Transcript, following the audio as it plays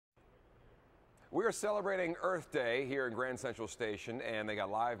We are celebrating Earth Day here in Grand Central Station, and they got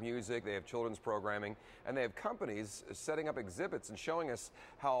live music, they have children's programming, and they have companies setting up exhibits and showing us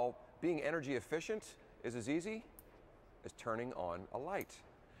how being energy efficient is as easy as turning on a light.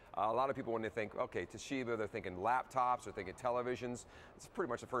 A lot of people, when they think, okay, Toshiba, they're thinking laptops, they're thinking televisions. It's pretty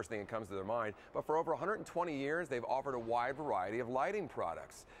much the first thing that comes to their mind. But for over 120 years, they've offered a wide variety of lighting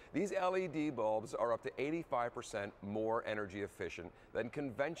products. These LED bulbs are up to 85% more energy efficient than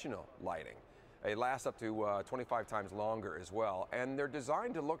conventional lighting. They last up to 25 times longer as well, and they're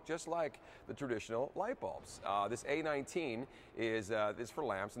designed to look just like the traditional light bulbs. This A19 is for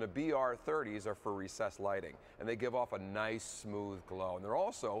lamps, and the BR30s are for recessed lighting, and they give off a nice smooth glow, and they're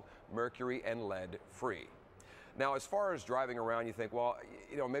also mercury and lead free. Now, as far as driving around, you think, well,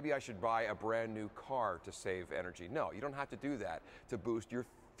 you know, maybe I should buy a brand new car to save energy. No, you don't have to do that to boost your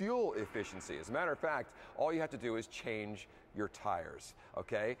fuel efficiency. As a matter of fact, all you have to do is change your tires,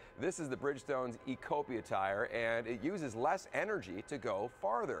 okay? This is the Bridgestone's Ecopia tire, and it uses less energy to go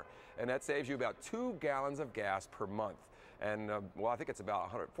farther. And that saves you about 2 gallons of gas per month. And, well, I think it's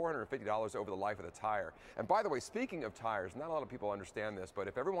about $450 over the life of the tire. And by the way, speaking of tires, not a lot of people understand this, but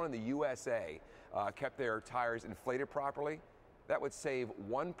if everyone in the USA kept their tires inflated properly, that would save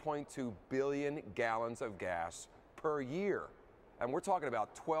 1.2 billion gallons of gas per year. And we're talking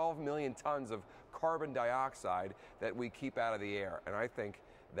about 12 million tons of carbon dioxide that we keep out of the air. And I think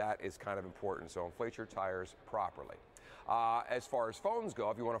that is kind of important. So inflate your tires properly. As far as phones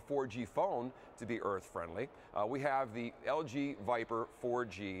go, if you want a 4G phone to be earth friendly, we have the LG Viper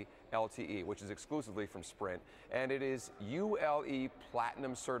 4G LTE, which is exclusively from Sprint, and it is ULE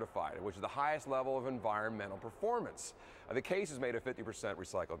Platinum certified, which is the highest level of environmental performance. The case is made of 50%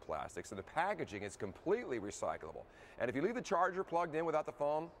 recycled plastics, and the packaging is completely recyclable. And if you leave the charger plugged in without the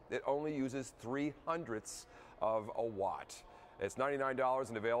phone, it only uses 3/100ths of a watt. It's $99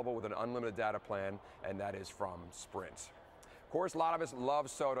 and available with an unlimited data plan, and that is from Sprint. Of course, a lot of us love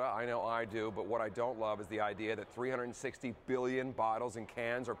soda. I know I do, but what I don't love is the idea that 360 billion bottles and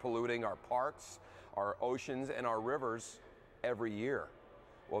cans are polluting our parks, our oceans, and our rivers every year.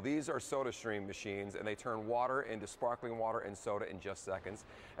 Well, these are SodaStream machines, and they turn water into sparkling water and soda in just seconds.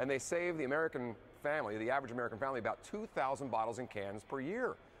 And they save the American family, the average American family, about 2,000 bottles and cans per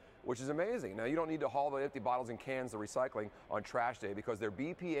year, which is amazing. Now, you don't need to haul the empty bottles and cans to recycling on trash day because their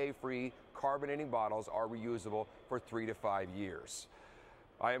BPA-free carbonating bottles are reusable for 3 to 5 years.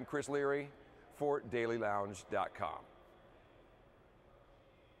 I am Chris Leary for DailyLounge.com.